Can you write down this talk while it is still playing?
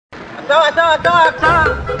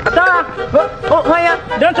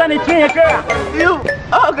Don't turn it in here. You?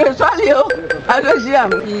 Okay, sorry, you. I don't see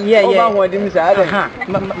him. Yeah. My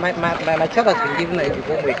child has been given a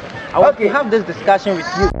homework. I want to have this discussion with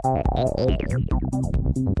you.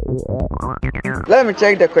 Let me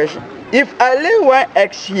check the question. If I lay one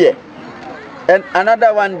eggs here and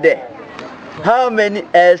another one there, how many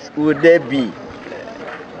eggs would there be?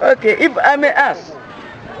 Okay, if I may ask,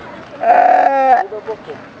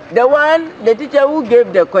 the teacher who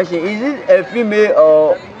gave the question, is it a female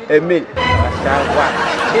or a male? Is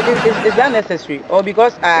that necessary? Or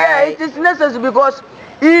because Yeah, it is necessary because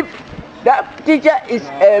if that teacher is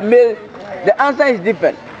a male, the answer is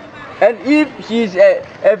different. And if she is a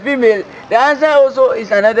female, the answer also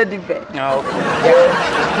is another different. No.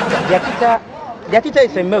 Their teacher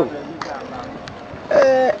is a male.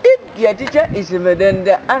 If their teacher is a male, then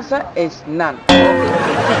the answer is none.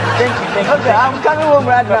 Thank you. Okay, I'm coming home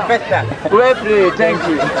right now. Professor. Well played, thank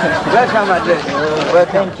you. Welcome address.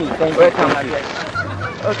 Thank you. Welcome address.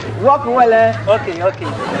 Okay, walk well, eh? Okay.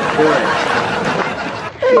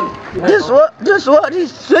 This word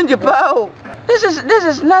is 20 pounds. This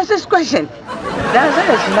is nicest question. The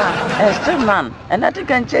answer is none, and still none, and nothing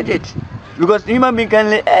can change it because human being can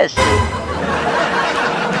lay S.